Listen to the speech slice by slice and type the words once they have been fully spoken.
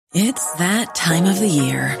It's that time of the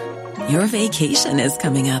year. Your vacation is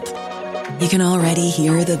coming up. You can already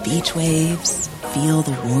hear the beach waves, feel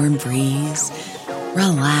the warm breeze,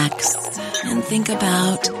 relax, and think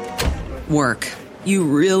about work. You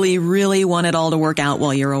really, really want it all to work out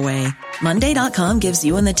while you're away. Monday.com gives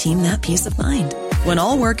you and the team that peace of mind. When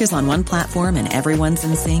all work is on one platform and everyone's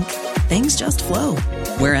in sync, things just flow.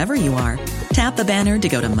 Wherever you are, tap the banner to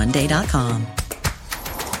go to Monday.com.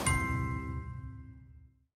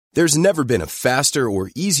 There's never been a faster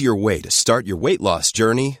or easier way to start your weight loss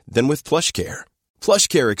journey than with PlushCare.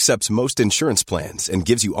 PlushCare accepts most insurance plans and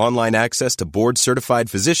gives you online access to board-certified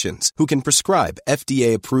physicians who can prescribe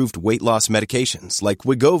FDA-approved weight loss medications like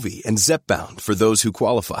Wegovy and Zepbound for those who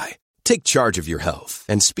qualify. Take charge of your health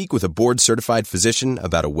and speak with a board-certified physician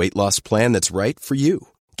about a weight loss plan that's right for you.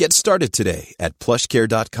 Get started today at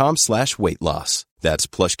plushcare.com/weight loss. That's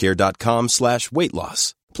plushcare.com/weight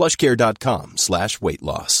loss. plushcare.com/weight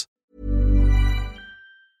loss.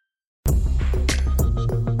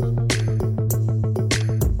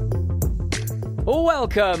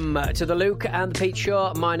 Welcome to the Luke and Pete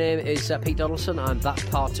Show. My name is Pete Donaldson. I'm that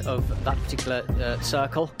part of that particular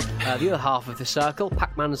circle. The other half of the circle,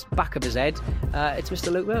 Pac-Man's back of his head. It's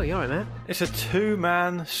Mr. Luke Will. You all right, man? It's a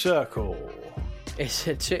two-man circle. It's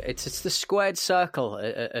the squared circle,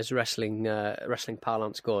 as wrestling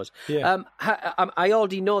parlance goes. Yeah. I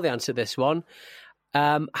already know the answer to this one.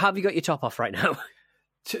 Have you got your top off right now?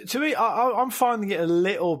 To me, I'm finding it a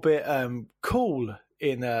little bit cool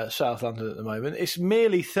in South London at the moment. It's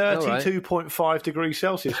merely 32.5 degrees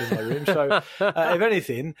Celsius in my room. So, if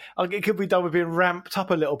anything, it could be done with being ramped up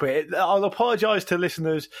a little bit. I'll apologise to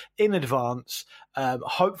listeners in advance.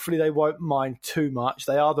 Hopefully they won't mind too much.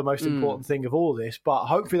 They are the most important thing of all this, but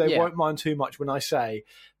hopefully they won't mind too much when I say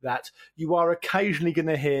that you are occasionally going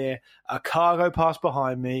to hear a car go past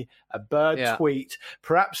behind me, a bird tweet,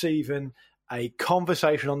 perhaps even a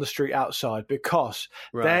conversation on the street outside, because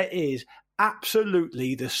there is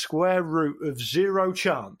absolutely the square root of zero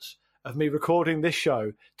chance of me recording this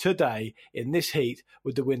show today in this heat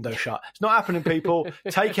with the window shut. It's not happening, people.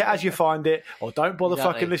 Take it as you find it, or don't bother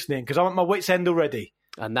fucking listening, because I'm at my wit's end already.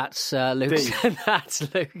 And that's Luke's.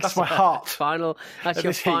 That's my heart. That's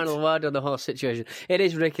your final word on the whole situation. It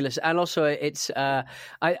is ridiculous, and also it's.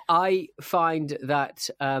 I find that.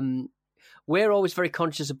 We're always very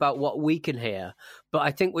conscious about what we can hear, but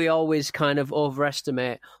I think we always kind of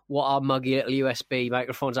overestimate what our muggy little USB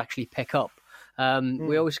microphones actually pick up.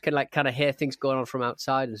 We always can kind of hear things going on from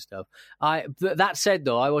outside and stuff. That said,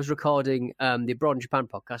 though, I was recording the Abroad in Japan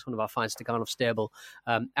podcast, one of our finest kind of stable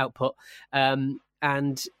output, and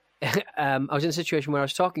I was in a situation where I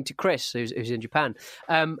was talking to Chris, who's in Japan,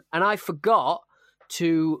 and I forgot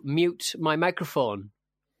to mute my microphone.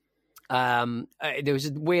 There was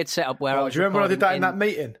a weird setup where I was. Do you remember when I did that in that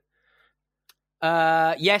meeting?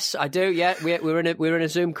 Yes, I do. Yeah, we were in a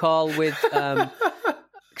Zoom call with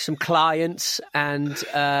some clients, and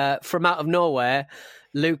from out of nowhere,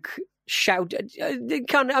 Luke shouted.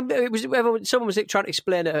 Someone was trying to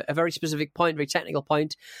explain a very specific point, very technical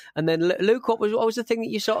point, and then Luke, what was the thing that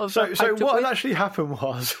you sort of? So what had actually happened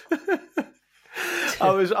was.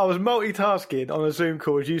 I was multitasking on a Zoom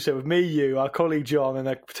call, as you said, with me, you, our colleague John, and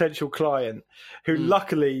a potential client who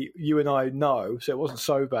luckily you and I know, so it wasn't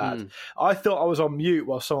so bad. I thought I was on mute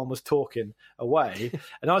while someone was talking away,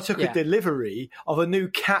 and I took a delivery of a new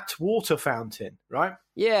cat water fountain, right?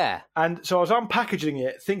 Yeah. And so I was unpackaging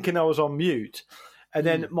it, thinking I was on mute, and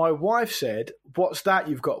then my wife said, "What's that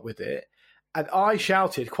you've got with it?" And I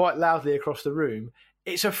shouted quite loudly across the room,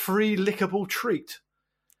 "It's a free lickable treat."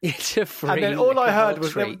 It's a free and then all I heard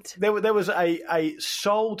was treat. there was a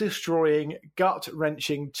soul-destroying,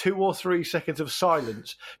 gut-wrenching 2 or 3 seconds of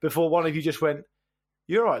silence before one of you just went,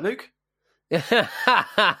 "You all right, Luke?" And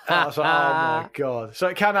I was like, oh my God. So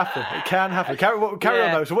it can happen. It can happen. Carry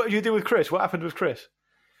on though. So what did you do with Chris? What happened with Chris?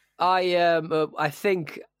 I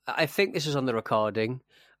think this was on the recording.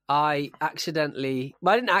 I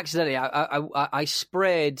didn't accidentally. I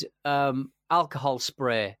sprayed alcohol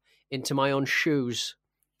spray into my own shoes.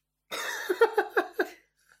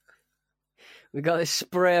 We got this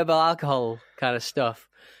sprayable alcohol kind of stuff,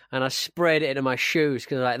 and I sprayed it into my shoes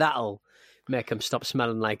because that'll make them stop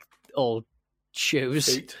smelling like old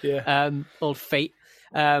shoes, old feet.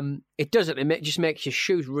 It doesn't. It just makes your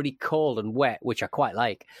shoes really cold and wet, which I quite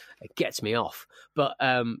like. It gets me off. But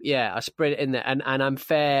I sprayed it in there, and I'm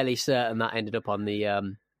fairly certain that ended up on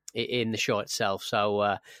the in the show itself.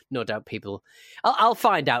 So no doubt people, I'll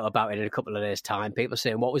find out about it in a couple of days' time. People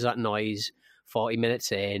saying, "What was that noise?" 40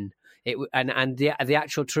 minutes in, and the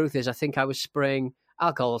actual truth is, I think I was spraying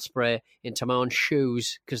alcohol spray into my own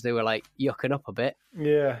shoes because they were like yucking up a bit.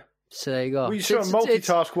 Yeah. So there you go. Well, you sort of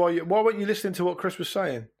multitask why weren't you listening to what Chris was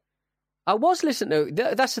saying? I was listening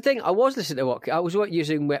to. That's the thing. I was listening to what I was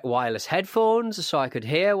using wireless headphones so I could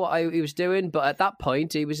hear what he was doing. But at that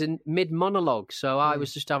point, he was in mid monologue, so I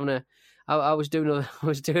was just having a. I was doing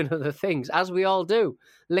other things, as we all do.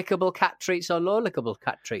 Lickable cat treats or no lickable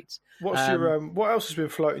cat treats. What's your what else has been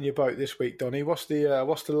floating your boat this week, Donny? What's the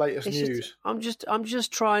latest news? I'm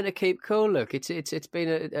just trying to keep cool. Look, it's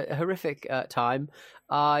been a horrific time.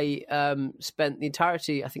 I spent the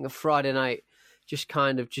entirety, I think, of Friday night just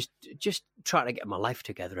kind of just trying to get my life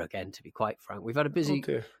together again. To be quite frank, we've had a busy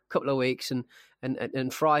couple of weeks,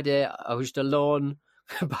 and Friday I was just alone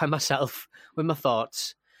by myself with my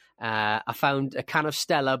thoughts. I found a can of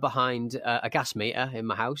Stella behind a gas meter in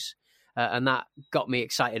my house, and that got me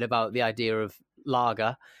excited about the idea of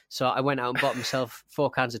lager. So I went out and bought myself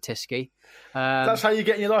 4 cans of Tyskie. That's how you're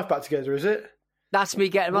getting your life back together, is it? That's me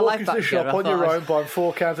getting my life back together. Walking to the shop on your own, buying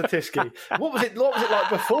 4 cans of Tyskie. What was it like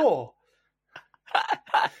before?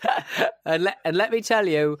 and let me tell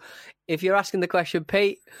you, if you're asking the question,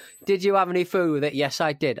 Pete, did you have any food with it? Yes,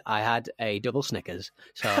 I did. I had a double Snickers.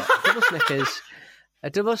 So a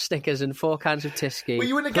double Snickers and 4 cans of Tyskie. Were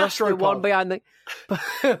you in a gastro pub? One behind the.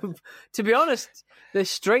 To be honest, the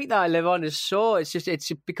street that I live on is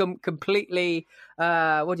it's become completely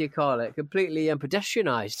what do you call it? Completely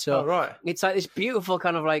pedestrianised. So it's like this beautiful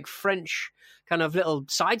kind of like French kind of little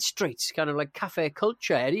side streets, kind of like cafe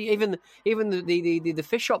culture. And even the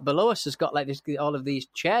fish shop below us has got like all of these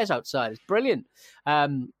chairs outside. It's brilliant.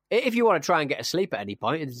 If you want to try and get asleep at any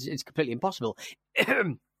point, it's completely impossible.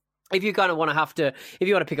 If you kind of want to if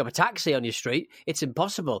you want to pick up a taxi on your street, it's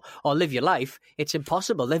impossible. Or live your life, it's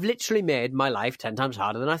impossible. They've literally made my life 10 times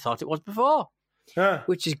harder than I thought it was before,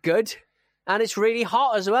 which is good. And it's really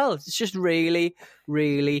hot as well. It's just really,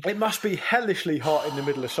 really... It must be hellishly hot in the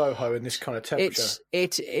middle of Soho in this kind of temperature.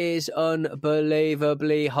 It is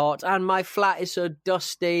unbelievably hot. And my flat is so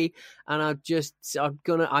dusty. And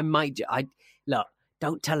look,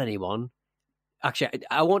 don't tell anyone. Actually,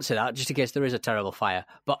 I won't say that just in case there is a terrible fire.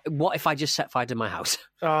 But what if I just set fire to my house?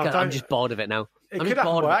 I'm just bored of it now. It could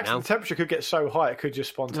happen by accident. The temperature could get so high it could just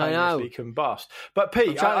spontaneously combust. But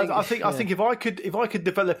Pete, I think if I could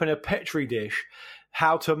develop in a petri dish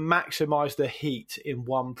how to maximise the heat in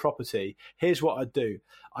one property, here's what I'd do.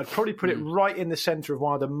 I'd probably put it right in the centre of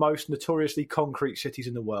one of the most notoriously concrete cities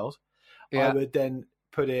in the world. Yeah. I would then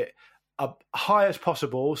put it up high as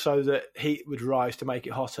possible so that heat would rise to make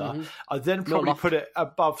it hotter. Mm-hmm. I'd then probably put it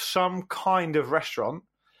above some kind of restaurant.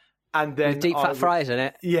 And then with deep fat fries in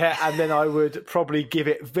it. Yeah, and then I would probably give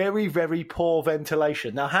it very, very poor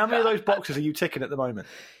ventilation. Now, how many of those boxes are you ticking at the moment?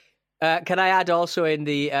 Can I add also in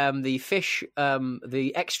the fish,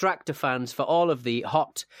 the extractor fans for all of the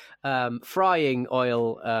hot frying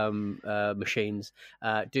oil machines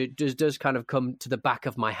does kind of come to the back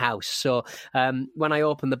of my house. So when I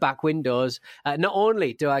open the back windows, not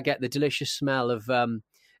only do I get the delicious smell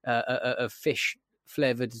of fish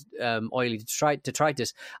flavoured oily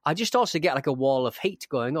detritus, I just also get like a wall of heat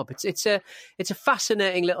going up. It's a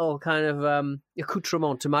fascinating little kind of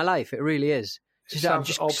accoutrement to my life. It really is. I'm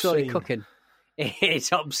just slowly cooking.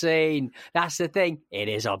 It's obscene. That's the thing. It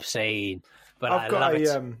is obscene. But I've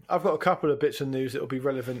got a couple of bits of news that will be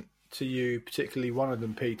relevant to you, particularly one of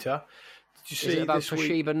them, Peter. Did you see is it about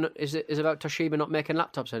Toshiba? Is it about Toshiba not making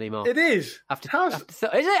laptops anymore? It is. Is it? How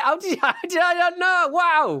did I don't know.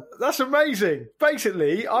 Wow, that's amazing.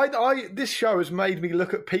 Basically, this show has made me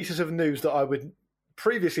look at pieces of news that I would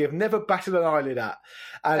previously have never batted an eyelid at.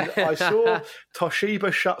 And I saw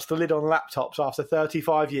Toshiba shuts the lid on laptops after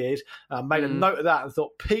 35 years. And I made a note of that and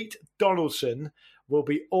thought Pete Donaldson will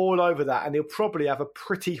be all over that, and he'll probably have a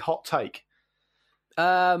pretty hot take.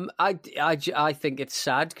 I think it's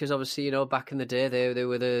sad because obviously, you know, back in the day they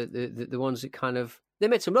were the ones that kind of they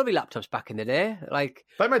made some lovely laptops back in the day. Like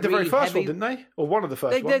they made the really very first one, didn't they? Or one of the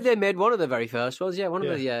first ones? They made one of the very first ones. Yeah, one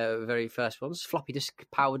of the very first ones, floppy disk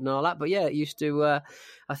powered and all that. But yeah, it used to.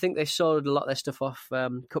 I think they sold a lot of their stuff off a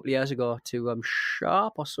couple of years ago to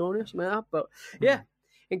Sharp or Sony or something like that. But yeah,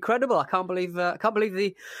 incredible! I can't believe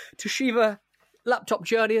the Toshiba laptop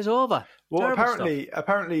journey is over. Well,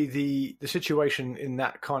 apparently the situation in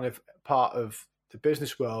that kind of part of the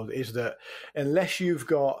business world is that unless you've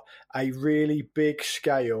got a really big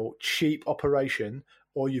scale, cheap operation,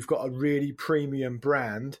 or you've got a really premium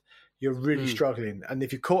brand, you're really struggling. And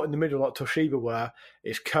if you're caught in the middle like Toshiba were,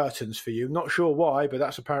 it's curtains for you. Not sure why, but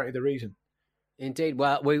that's apparently the reason. Indeed.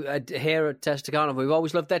 Well, we here at Stakhanov, we've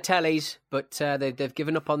always loved their tellies, but they've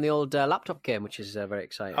given up on the old laptop game, which is very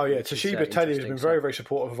exciting. Oh yeah, Toshiba Telly has been very, very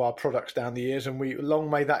supportive of our products down the years, and we long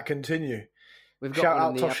may that continue. We've got Shout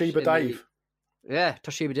out Toshiba Dave. Yeah,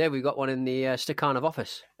 Toshiba Dave. We've got one in the Stakhanov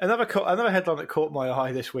office. Another headline that caught my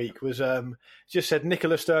eye this week was just said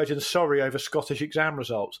Nicola Sturgeon sorry over Scottish exam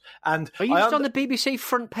results. And are you just on the BBC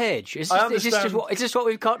front page? Is this what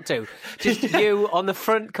we've got to? Just you on the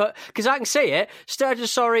front cut? Because I can see it. Sturgeon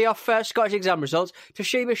sorry off Scottish exam results.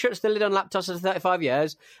 Toshiba shuts the lid on laptops after 35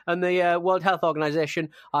 years, and the World Health Organization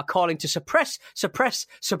are calling to suppress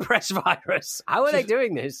virus. How are they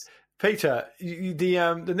doing this? Peter,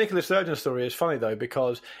 the Nicola Sturgeon story is funny though,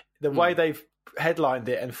 because the way they've headlined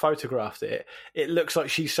it and photographed it, it looks like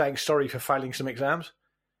she's saying sorry for failing some exams,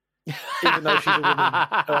 even though she's a woman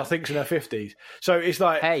who I think's in her 50s. So it's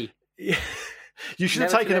like, hey, you should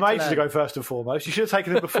have taken them ages ago. First and foremost, you should have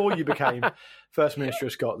taken them before you became First Minister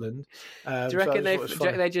of Scotland. Do you reckon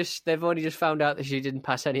they've only just found out that she didn't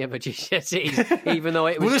pass any of her GCSEs, even though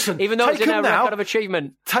it was it's in her record of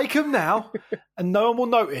achievement? Take them now, and no one will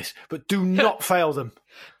notice. But do not fail them.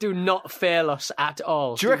 Do not fail us at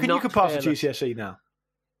all. Do you reckon you could pass a GCSE now?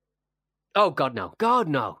 Oh God, no! God,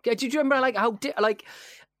 no! Do you remember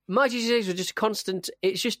my GCSEs were just constant.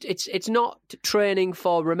 It's not training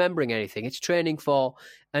for remembering anything. It's training for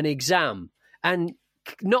an exam, and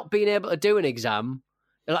not being able to do an exam,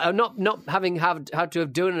 not having had to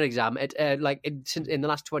have done an exam in the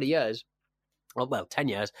last 20 years. Well, 10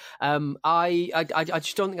 years. I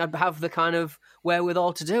just don't think I'd have the kind of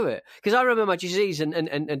wherewithal to do it, because I remember my GCSEs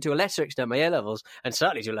and to a lesser extent my A levels, and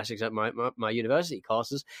certainly to a lesser extent my university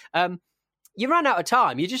courses. You ran out of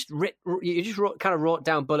time. You just wrote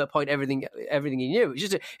down bullet point everything you knew. It was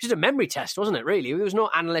just a memory test, wasn't it? Really, there was no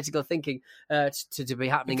analytical thinking to be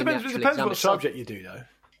happening. It depends what subject you do, though.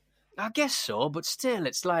 I guess so, but still,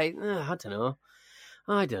 it's like I don't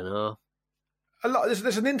know.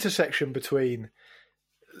 There's an intersection between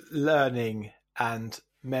learning and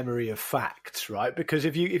memory of facts, right? Because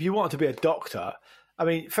if you want to be a doctor, I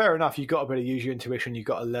mean, fair enough, you've got to be able to use your intuition, you've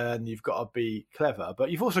got to learn, you've got to be clever, but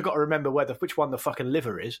you've also got to remember which one the fucking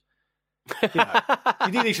liver is.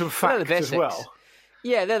 You need some facts as well.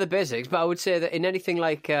 Yeah, they're the basics, but I would say that in anything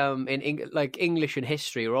like like English and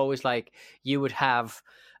history, you're always like you would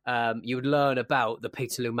learn about the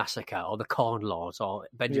Peterloo Massacre or the Corn Laws or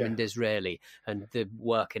Benjamin Disraeli and the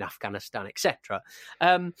work in Afghanistan, etc.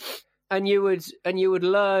 And you would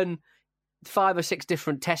learn 5 or 6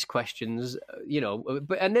 different test questions,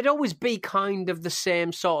 and they'd always be kind of the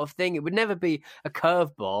same sort of thing. It would never be a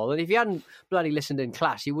curveball. And if you hadn't bloody listened in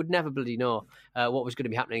class, you would never bloody know what was going to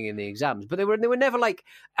be happening in the exams. But they were never like,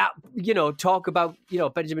 talk about,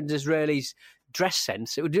 Benjamin Disraeli's dress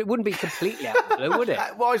sense. It wouldn't be completely out of the blue, would it?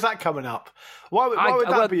 Why is that coming up? Why would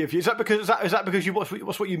that be of you? Is that because you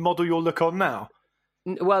what's what you model your look on now?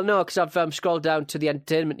 Well, no, because I've scrolled down to the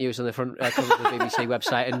entertainment news on the front cover of the BBC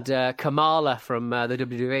website, and Kamala from the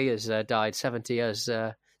WWE has died 70 years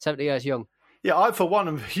young. Yeah, I for one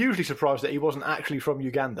am hugely surprised that he wasn't actually from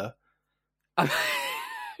Uganda.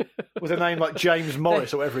 With a name like James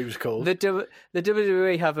Morris or whatever he was called. The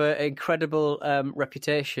WWE have an incredible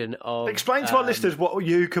reputation of... Explain to our listeners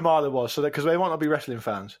who Kamala was, because they might not be wrestling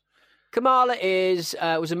fans. Kamala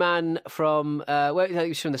was a man from he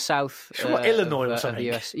was from the south, from Illinois or something.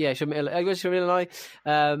 The US. Yeah, he was from Illinois,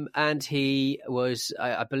 and he was,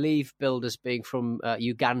 I believe, billed as being from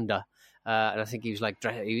Uganda. And I think he was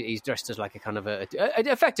he's dressed as like a kind of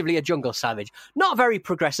effectively a jungle savage. Not very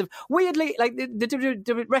progressive. Weirdly, like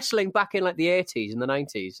the wrestling back in like the 80s and the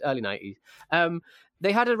 90s, early 90s,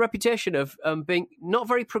 they had a reputation of being not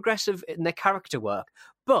very progressive in their character work,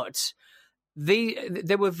 but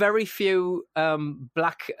there were very few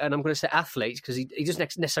black, and I'm going to say athletes, because he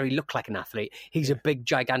doesn't necessarily look like an athlete. He's a big,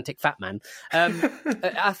 gigantic, fat man.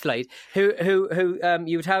 Athlete who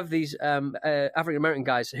you would have these African American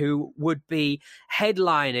guys who would be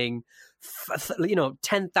headlining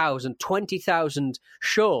 10,000, 20,000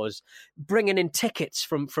 shows, bringing in tickets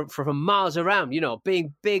from miles around.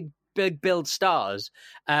 Being big build stars,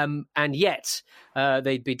 and yet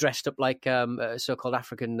they'd be dressed up like so-called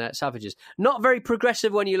African savages. Not very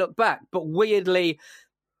progressive when you look back, but weirdly,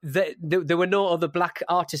 there were no other black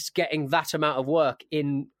artists getting that amount of work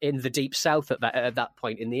in the Deep South at that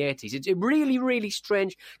point in the 80s. It's a really, really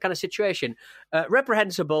strange kind of situation.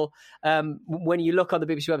 Reprehensible when you look on the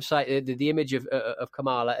BBC website, the image of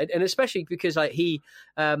Kamala, and especially because he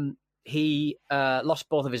he lost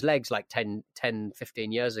both of his legs like 10,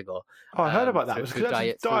 15 years ago. Oh, I heard about that. Through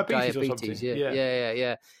diabetes or something.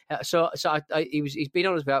 Yeah. So he's been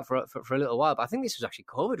on his belt for a little while, but I think this was actually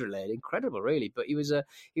COVID related. Incredible, really. But he was a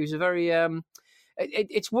very.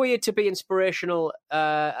 It's weird to be inspirational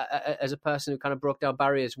as a person who kind of broke down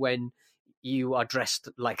barriers when you are dressed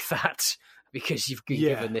like that because you've been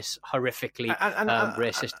given this horrifically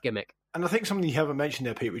racist gimmick. And I think something you haven't mentioned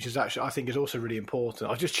there, Pete, which is actually I think is also really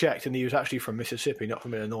important. I just checked, and he was actually from Mississippi, not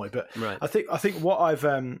from Illinois. But right. I think what I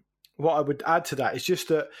would add to that is just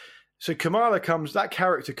that. So that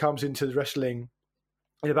character comes into the wrestling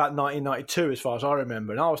in about 1992, as far as I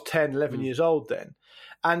remember, and I was 10, 11 years old then.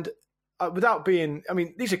 And without being, I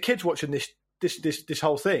mean, these are kids watching this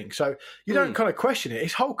whole thing, so you don't kind of question it.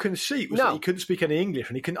 His whole conceit was that he couldn't speak any English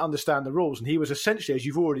and he couldn't understand the rules, and he was essentially, as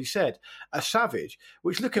you've already said, a savage.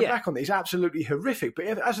 Which, looking back on it, is absolutely horrific. But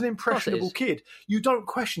as an impressionable kid, you don't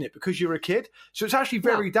question it because you're a kid. So it's actually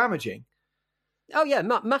very damaging. Oh yeah,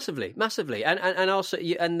 massively, and also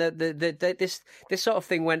this sort of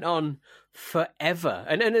thing went on forever,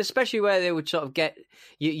 and especially where they would sort of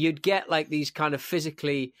you'd get like these kind of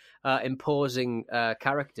physically imposing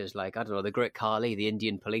characters, like I don't know, the Great Khali, the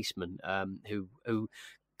Indian policeman, who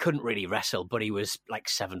couldn't really wrestle, but he was like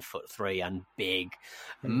 7'3" and big,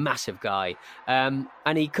 massive guy. And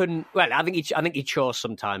he couldn't. Well, I think he chose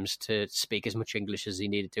sometimes to speak as much English as he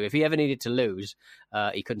needed to. If he ever needed to lose,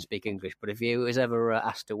 he couldn't speak English. But if he was ever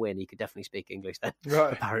asked to win, he could definitely speak English then.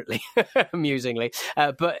 Right. Apparently, amusingly.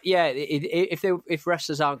 But yeah, if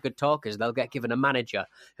wrestlers aren't good talkers, they'll get given a manager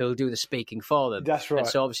who'll do the speaking for them. That's right. And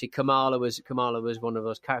so obviously Kamala was one of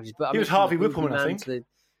those characters. But he was Harvey Whippleman, I think.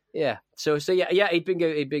 Yeah. So yeah, he'd been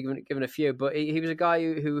given a few, but he was a guy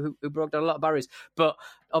who broke down a lot of barriers. But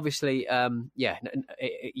obviously,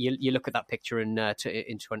 you look at that picture in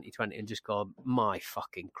 2020 and just go, my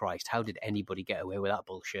fucking Christ, how did anybody get away with that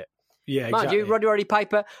bullshit? Yeah, exactly. Mind you, Roddy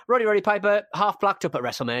Piper, half blacked up at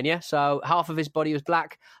WrestleMania, so half of his body was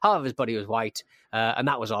black, half of his body was white, and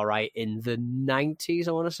that was all right in the 90s,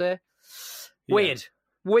 I want to say. Yeah.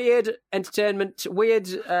 Weird entertainment, weird.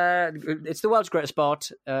 It's the world's greatest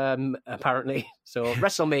sport, apparently. So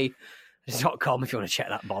WrestleMe.com if you want to check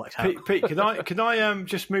that bollocks out. Pete, can I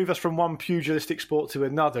just move us from one pugilistic sport to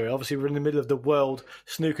another? Obviously, we're in the middle of the World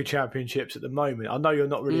Snooker Championships at the moment. I know you're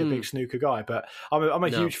not really a big snooker guy, but I'm a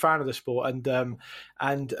huge fan of the sport.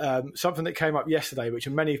 And something that came up yesterday, which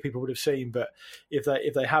many people would have seen, but if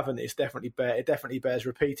they haven't, it definitely bears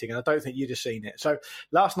repeating. And I don't think you'd have seen it. So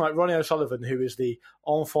last night, Ronnie O'Sullivan, who is the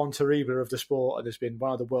enfant terrible of the sport and has been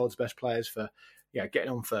one of the world's best players for getting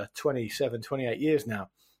on for 27, 28 years now.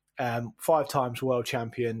 5 times world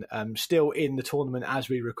champion, still in the tournament as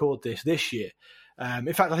we record this year.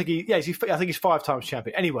 In fact, I think he's 5 times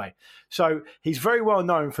champion. Anyway, so he's very well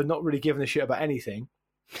known for not really giving a shit about anything.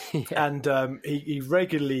 And he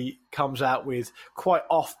regularly comes out with quite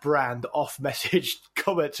off-brand, off-message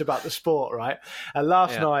comments about the sport, right? And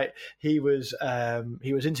last night he was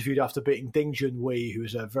interviewed after beating Ding Junhui, who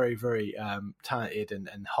is a very, very talented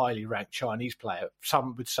and highly ranked Chinese player.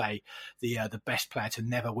 Some would say the best player to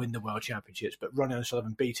never win the World Championships, but Ronnie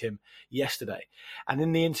O'Sullivan beat him yesterday. And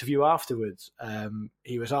in the interview afterwards,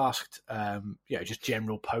 he was asked, just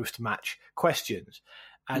general post-match questions,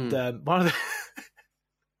 and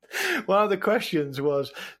one of the questions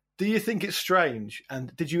was, do you think it's strange?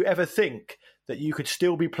 And did you ever think that you could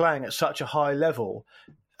still be playing at such a high level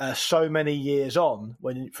so many years on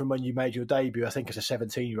from when you made your debut, I think as a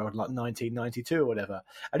 17-year-old, like 1992 or whatever?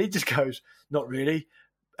 And he just goes, not really.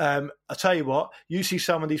 I'll tell you what, you see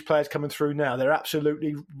some of these players coming through now, they're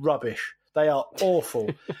absolutely rubbish. They are awful.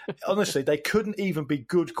 Honestly, they couldn't even be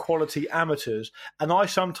good quality amateurs. And I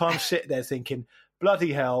sometimes sit there thinking,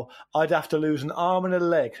 bloody hell, I'd have to lose an arm and a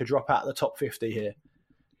leg to drop out of the top 50 here.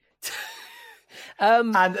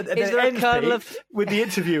 And then it ends with the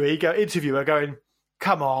interviewer going,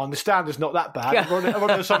 come on, the standard's not that bad.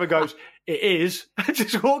 And someone goes, it is, and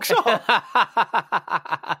just walks off.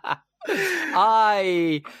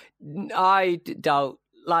 I don't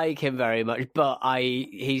like him very much, but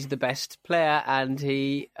he's the best player, and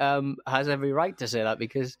he has every right to say that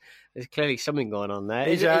because there's clearly something going on there.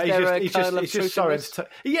 He's just so entertaining.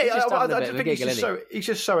 Yeah, he's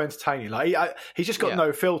just so entertaining. Like he's just got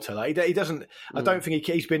no filter. Like he doesn't. I don't think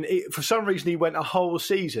he's been. For some reason, he went a whole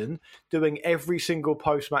season doing every single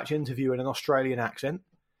post-match interview in an Australian accent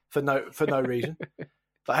for no reason.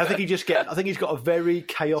 But I think he's got a very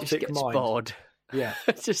chaotic mind. Bored. Yeah,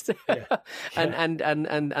 just and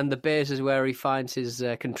the base is where he finds his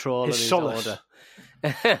control and his solace. Order.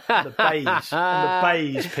 The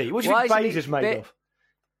baize, Pete. What do you think baize is made of?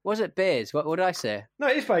 Was it beige? What did I say? No,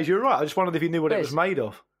 it is beige. You're right. I just wondered if you knew what it was made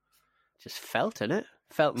of. Just felt, innit?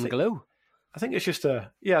 Felt and glue. I think it's just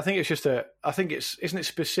a. Yeah, I think it's just a. I think it's. Isn't it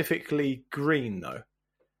specifically green though?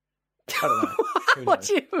 I don't know. What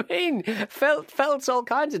do you mean? Felt's all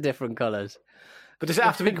kinds of different colours. But does it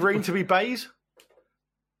have to be green to be beige?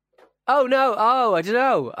 Oh no! Oh, I don't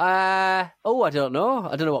know. I don't know.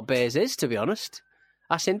 I don't know what beige is, to be honest.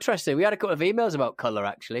 That's interesting. We had a couple of emails about colour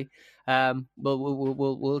actually.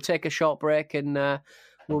 We'll take a short break and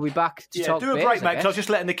we'll be back to talk. Do a break, mate. Because I was just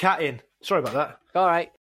letting the cat in. Sorry about that. All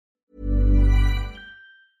right.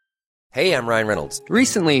 Hey, I'm Ryan Reynolds.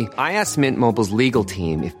 Recently, I asked Mint Mobile's legal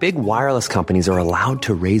team if big wireless companies are allowed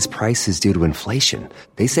to raise prices due to inflation.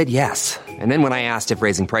 They said yes. And then when I asked if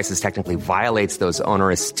raising prices technically violates those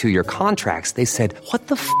onerous 2-year contracts, they said, "What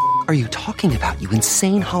the f*** are you talking about, you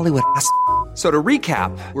insane Hollywood ass?" So to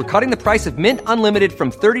recap, we're cutting the price of Mint Unlimited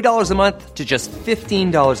from $30 a month to just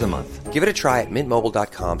 $15 a month. Give it a try at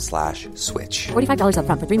mintmobile.com/switch. $45 up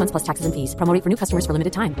front for 3 months plus taxes and fees. Promo rate for new customers for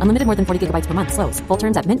limited time. Unlimited more than 40 gigabytes per month. Slows full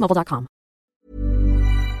terms at mintmobile.com.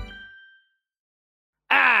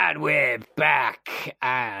 And we're back.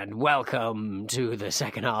 And welcome to the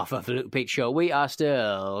second half of the Luke Peach Show. We are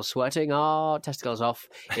still sweating our testicles off.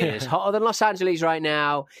 It is hotter than Los Angeles right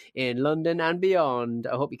now, in London and beyond.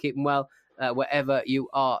 I hope you're keeping well. Wherever you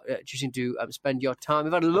are choosing to spend your time.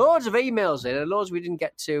 We've had loads of emails in, and loads we didn't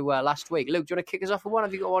get to last week. Luke, do you want to kick us off with one?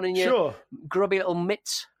 Have you got one in your grubby little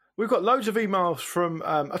mitts? We've got loads of emails from,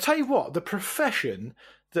 I'll tell you what, the profession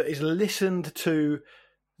that is listened to,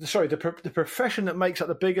 the profession that makes up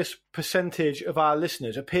the biggest percentage of our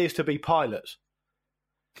listeners appears to be pilots.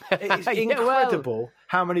 It's incredible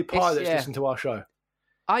how many pilots listen to our show.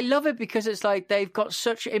 I love it because it's like they've got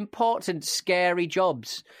such important, scary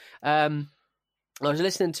jobs. I was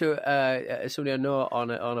listening to somebody I know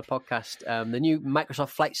on a podcast. The new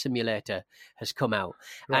Microsoft Flight Simulator has come out,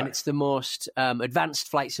 and it's the most advanced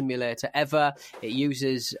flight simulator ever. It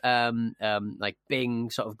uses like Bing,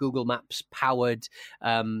 sort of Google Maps powered,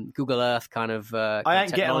 Google Earth kind of. I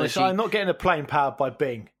ain't getting on this. I'm not getting a plane powered by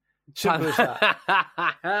Bing. Simple as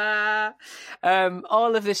that.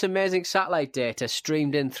 All of this amazing satellite data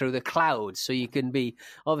streamed in through the clouds, so you can be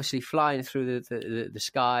obviously flying through the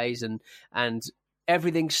skies, and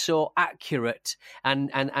everything's so accurate, and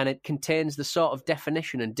it contains the sort of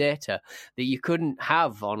definition and data that you couldn't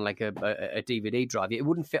have on like a DVD drive. It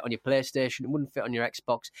wouldn't fit on your PlayStation, it wouldn't fit on your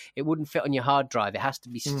Xbox, it wouldn't fit on your hard drive. It has to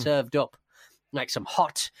be served up like some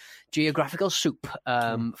hot geographical soup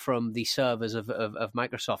from the servers of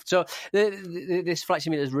Microsoft. So this flight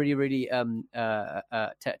simulator is really, really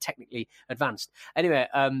technically advanced. Anyway,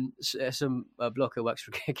 some bloke who works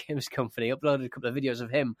for a games company uploaded a couple of videos of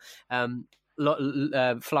him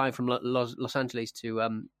flying from Los Angeles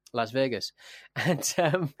to Las Vegas, and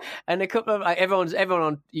a couple of everyone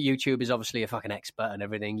on YouTube is obviously a fucking expert and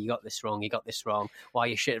everything. You got this wrong. Why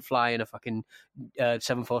you shit flying a fucking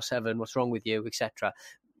 747? What's wrong with you, etc.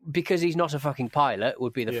 Because he's not a fucking pilot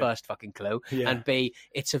would be the first fucking clue, and B,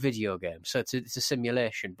 it's a video game, so it's a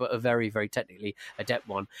simulation, but a very, very technically adept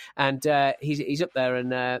one. And he's up there,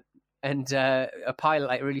 and a pilot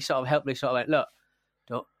like really sort of helpfully sort of like, look,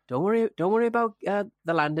 don't worry about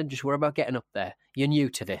the landing. Just worry about getting up there. You're new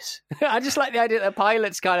to this. I just like the idea that the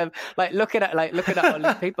pilots kind of like looking at all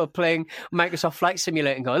these people playing Microsoft Flight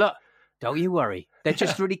Simulator and going, look, don't you worry. They're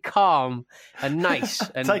just really calm and nice.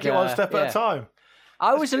 And take it one step at a time.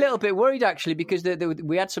 I was a little bit worried actually because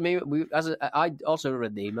we had some. I also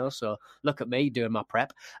read the email, so look at me doing my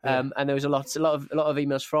prep. And there was a lot of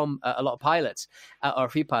emails from a lot of pilots, or a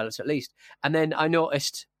few pilots at least. And then I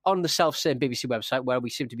noticed on the self-same BBC website, where we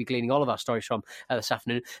seem to be gleaning all of our stories from this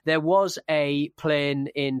afternoon, there was a plane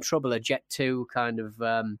in trouble, a Jet 2 kind of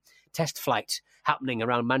test flight happening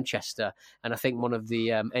around Manchester, and I think one of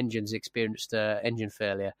the engines experienced engine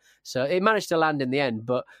failure. So it managed to land in the end,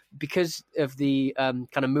 but because of the kind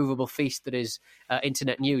of movable feast that is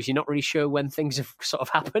internet news, you're not really sure when things have sort of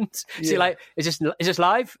happened. So you're like, is this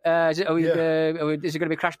live? Is it going to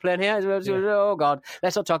be a crash plane here? Oh God,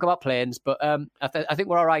 let's not talk about planes. But I think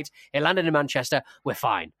we're all right. It landed in Manchester. We're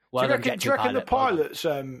fine. Do you reckon the pilots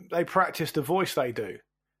they practice the voice they do?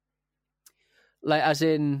 Like as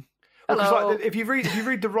in. Because like, if you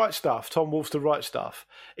read The Right Stuff, Tom Wolfe's The Right Stuff,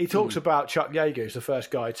 he talks about Chuck Yeager, who's the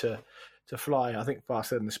first guy to fly, I think,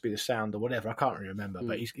 faster than the speed of sound or whatever. I can't really remember,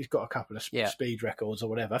 but he's got a couple of speed records or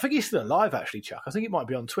whatever. I think he's still alive, actually, Chuck. I think he might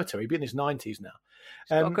be on Twitter. He'd be in his 90s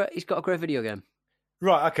now. He's got a great video game.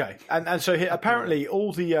 Right, okay. And so apparently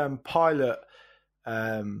all the pilot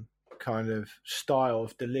kind of style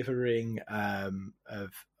of delivering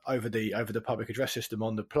of over the public address system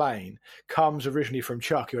on the plane comes originally from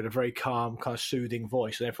Chuck, who had a very calm, kind of soothing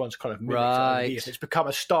voice, and everyone's kind of mimicked it over the years. It's become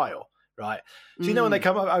a style, right? So you know when they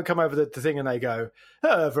come over the thing and they go,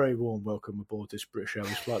 "Oh, very warm welcome aboard this British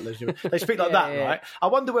Airways flight." They speak like that, right? I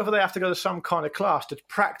wonder whether they have to go to some kind of class to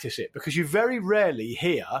practice it, because you very rarely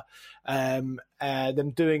hear them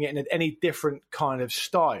doing it in any different kind of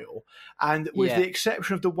style. And with the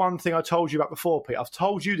exception of the one thing I told you about before, Pete, I've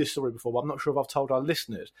told you this story before, but I'm not sure if I've told our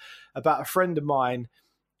listeners, about a friend of mine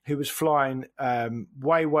who was flying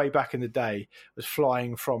way back in the day, was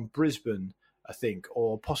flying from Brisbane, I think,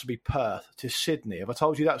 or possibly Perth to Sydney. Have I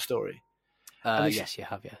told you that story? Yes, you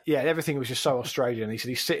have, Yeah, everything was just so Australian. He said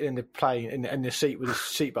he's sitting in the plane, in the seat with his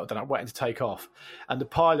seatbelt done up, waiting to take off. And the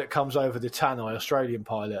pilot comes over, the Tannoy, Australian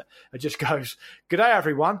pilot, and just goes, "Good day,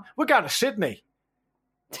 everyone. We're going to Sydney."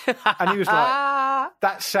 And he was like,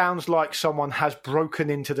 that sounds like someone has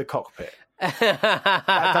broken into the cockpit.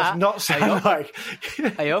 That does not sound like...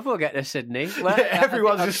 I hope we'll get to Sydney. Well,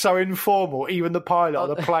 everyone's just so informal, even the pilot on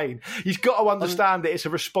the plane. He's got to understand that it's a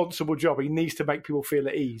responsible job. He needs to make people feel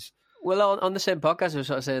at ease. Well, on the same podcast, I was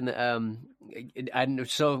sort of saying that, and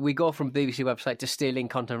so we go from BBC website to stealing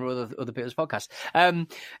content from other people's podcasts.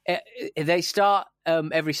 They start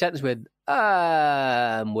every sentence with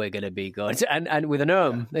 "we're going to be good," and with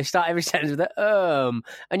an They start every sentence with an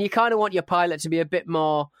and you kind of want your pilot to be a bit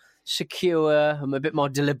more secure and a bit more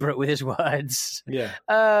deliberate with his words. Yeah.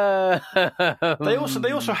 They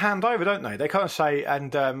also hand over, don't they? They kind of say,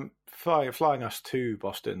 and flying us to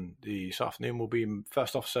Boston this afternoon will be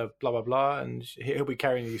first officer blah blah blah, and he'll be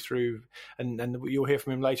carrying you through, and you'll hear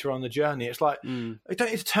from him later on the journey. It's like, you don't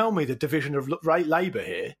need to tell me the division of labour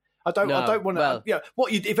here. I don't want to. Well,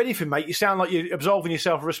 if anything, mate, you sound like you're absolving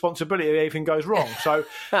yourself of responsibility if anything goes wrong. So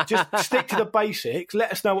just stick to the basics.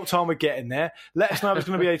 Let us know what time we're getting there. Let us know if there's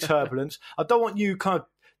going to be any turbulence. I don't want you kind of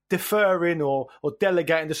deferring or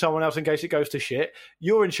delegating to someone else in case it goes to shit.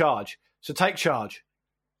 You're in charge, so take charge.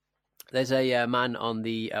 There's a man on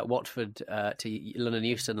the Watford to London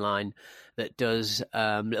Euston line that does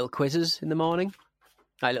little quizzes in the morning.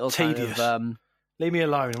 Like little tedious. Kind of, leave me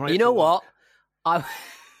alone. You know what? I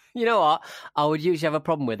would usually have a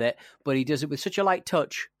problem with it, but he does it with such a light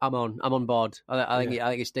touch. I'm on board. I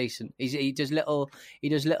think it's decent. He does little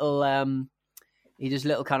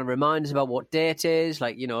kind of reminders about what day it is,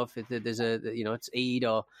 like, if there's it's Eid,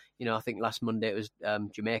 or I think last Monday it was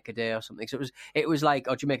Jamaica Day or something. So it was like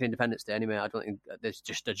Jamaican Independence Day. Anyway, I don't think there's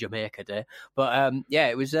just a Jamaica Day, but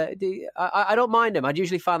it was. I don't mind him. I'd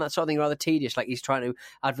usually find that sort of thing rather tedious, like he's trying to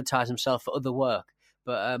advertise himself for other work.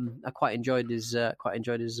 But I quite enjoyed his work.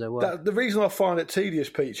 The reason I find it tedious,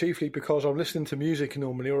 Pete, chiefly because I'm listening to music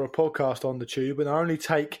normally or a podcast on the tube, and I only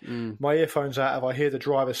take my earphones out if I hear the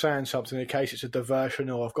driver saying something in case it's a diversion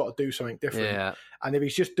or I've got to do something different. Yeah. And if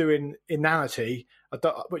he's just doing inanity,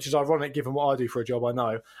 which is ironic given what I do for a job, I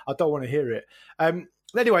know, I don't want to hear it.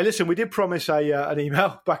 Anyway, listen, we did promise an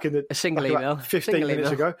email back in a single email 15 minutes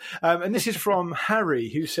ago. And this is from Harry,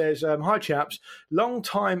 who says, "Hi, chaps.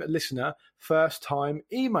 Long-time listener, first-time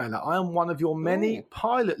emailer. I am one of your many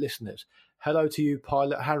pilot listeners. Hello to you,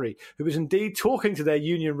 Pilot Harry, who is indeed talking to their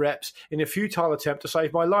union reps in a futile attempt to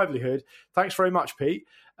save my livelihood. Thanks very much, Pete.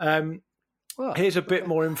 Here's a bit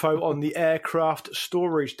more info on the aircraft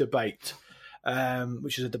storage debate."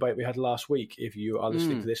 Which is a debate we had last week, if you are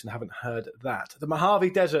listening to this and haven't heard that. The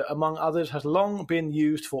Mojave Desert, among others, has long been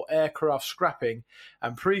used for aircraft scrapping,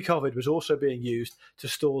 and pre-COVID was also being used to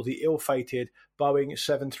store the ill-fated Boeing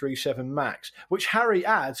 737 MAX, which Harry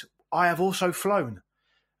adds, "I have also flown."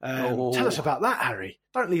 Tell us about that, Harry.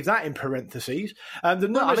 Don't leave that in parentheses.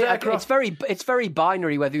 It's very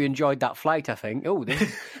binary whether you enjoyed that flight. I think.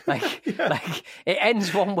 Like it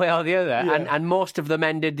ends one way or the other, and most of them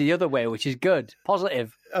ended the other way, which is good,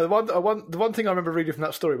 positive. The one thing I remember reading from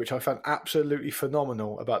that story, which I found absolutely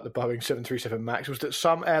phenomenal about the Boeing 737 MAX, was that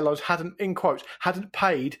some airlines hadn't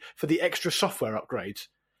paid for the extra software upgrades.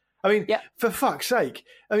 I mean, for fuck's sake.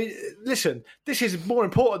 I mean, listen, this is more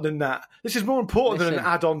important than that. This is more important than an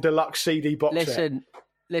add-on deluxe CD box set.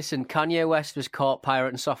 Listen, Kanye West was caught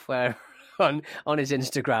pirating software on his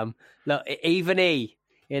Instagram. Look, even he,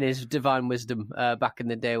 in his divine wisdom, back in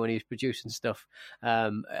the day when he was producing stuff,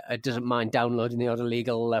 doesn't mind downloading the odd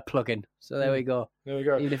illegal plugin. So there we go. There we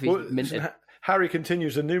go. Even if he's minted. Harry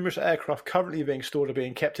continues, the numerous aircraft currently being stored are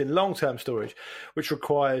being kept in long-term storage, which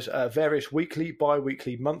requires various weekly,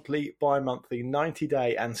 bi-weekly, monthly, bi-monthly,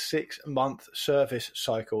 90-day and 6-month service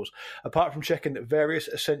cycles. Apart from checking that various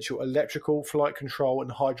essential electrical, flight control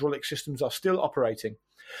and hydraulic systems are still operating,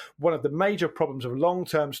 one of the major problems of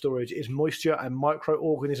long-term storage is moisture and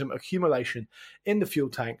microorganism accumulation in the fuel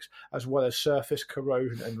tanks, as well as surface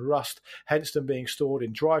corrosion and rust, hence them being stored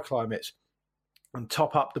in dry climates, and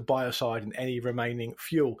top up the biocide in any remaining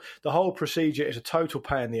fuel. The whole procedure is a total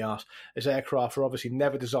pain in the ass, as aircraft are obviously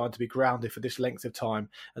never designed to be grounded for this length of time,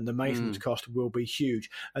 and the maintenance cost will be huge.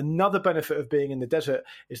 Another benefit of being in the desert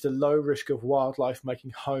is the low risk of wildlife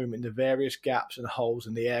making home in the various gaps and holes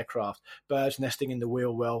in the aircraft. Birds nesting in the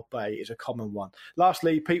wheel well bay is a common one.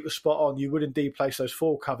 Lastly, Pete was spot on. You would indeed place those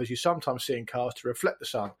fall covers you sometimes see in cars to reflect the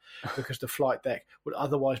sun, because the flight deck would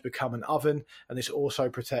otherwise become an oven, and this also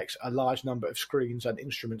protects a large number of screens and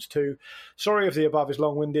instruments too. Sorry if the above is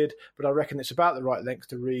long-winded, but I reckon it's about the right length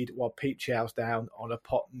to read while Pete chows down on a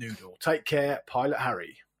pot noodle. Take care, Pilot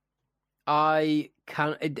Harry. I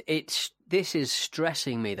can't. This is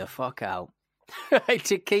stressing me the fuck out.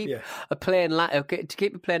 to keep a plane out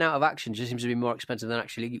of action just seems to be more expensive than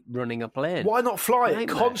actually running a plane. Why not fly it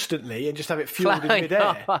constantly and just have it fueled in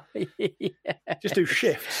midair? Just do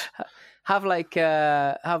shifts. Have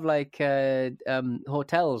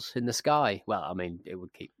hotels in the sky. Well, I mean, it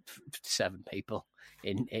would keep 7 people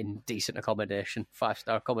in decent accommodation,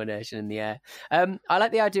 5-star accommodation in the air. I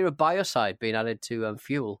like the idea of biocide being added to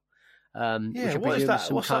fuel. What is that?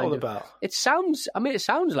 What's that all about? It sounds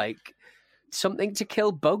like something to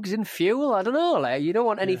kill bugs in fuel. I don't know. Like, you don't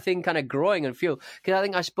want anything kind of growing in fuel. Because I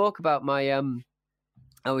think I spoke about my.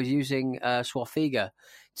 I was using Swarthega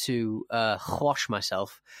to wash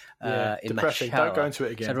myself in my shower. Don't go into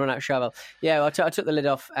it again. So I'd run out of shower. Yeah, well, I took the lid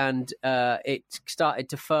off, and it started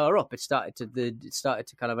to fur up. It started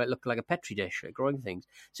to kind of look like a petri dish, growing things.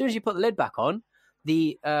 As soon as you put the lid back on,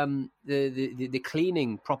 the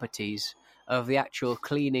cleaning properties of the actual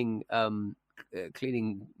cleaning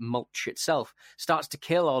mulch itself starts to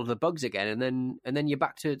kill all the bugs again, and then you're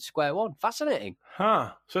back to square one. Fascinating.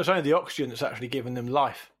 So it's only the oxygen that's actually giving them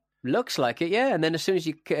life. Looks like it, yeah. And then as soon as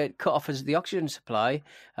you cut off as the oxygen supply,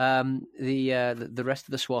 the rest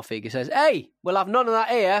of the Swarthega says, "Hey, we'll have none of that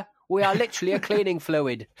here. We are literally a cleaning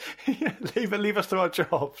fluid. Leave us to our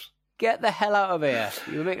jobs. Get the hell out of here.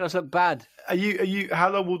 You're making us look bad." Are you?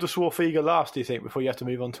 How long will the Swarthega last, do you think, before you have to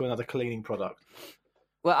move on to another cleaning product?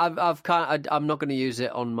 Well, I'm not going to use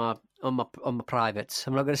it on my privates.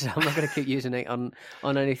 I'm not going to keep using it on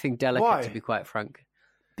anything delicate. Why? To be quite frank.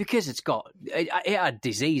 Because it had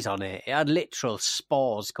disease on it. It had literal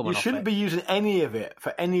spores coming off it. You shouldn't be using any of it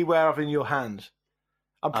for anywhere other than your hands.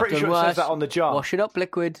 I'm pretty sure it says that on the jar. Wash it up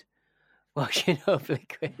liquid.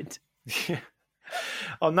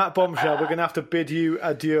 On that bombshell, we're going to have to bid you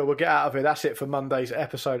adieu. We'll get out of here. That's it for Monday's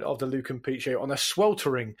episode of the Luke and Pete Show on a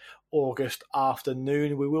sweltering August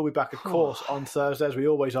afternoon. We will be back, of course, on Thursday, as we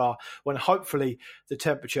always are, when hopefully the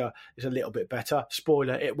temperature is a little bit better.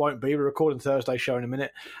 Spoiler, it won't be. We're recording Thursday's show in a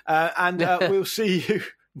minute. And we'll see you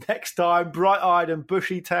next time, bright-eyed and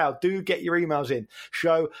bushy-tailed. Do get your emails in.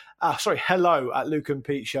 Hello at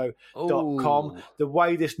lukeandpeteshow.com. The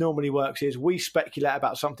way this normally works is we speculate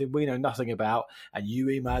about something we know nothing about, and you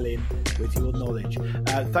email in with your knowledge.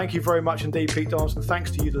 Thank you very much indeed, Pete Donaldson.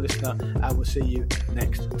 Thanks to you, the listener, and we'll see you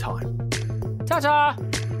next time. Ta-ta!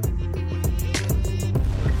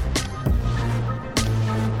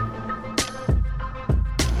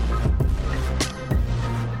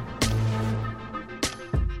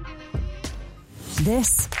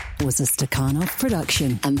 This was a Stakhanov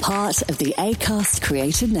production and part of the Acast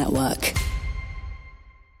Creative Network.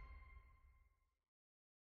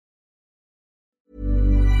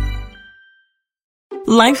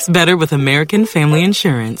 Life's better with American Family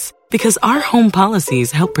Insurance because our home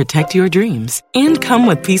policies help protect your dreams and come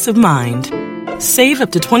with peace of mind. Save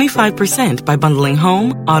up to 25% by bundling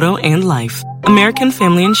home, auto, and life. American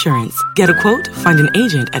Family Insurance. Get a quote, find an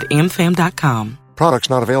agent at amfam.com. Products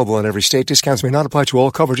not available in every state. Discounts may not apply to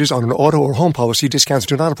all coverages on an auto or home policy. Discounts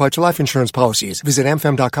do not apply to life insurance policies. Visit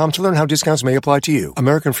amfam.com to learn how discounts may apply to you.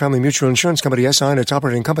 American Family Mutual Insurance Company, SI, and its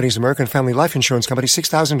operating companies, American Family Life Insurance Company,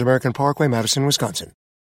 6000 American Parkway, Madison, Wisconsin.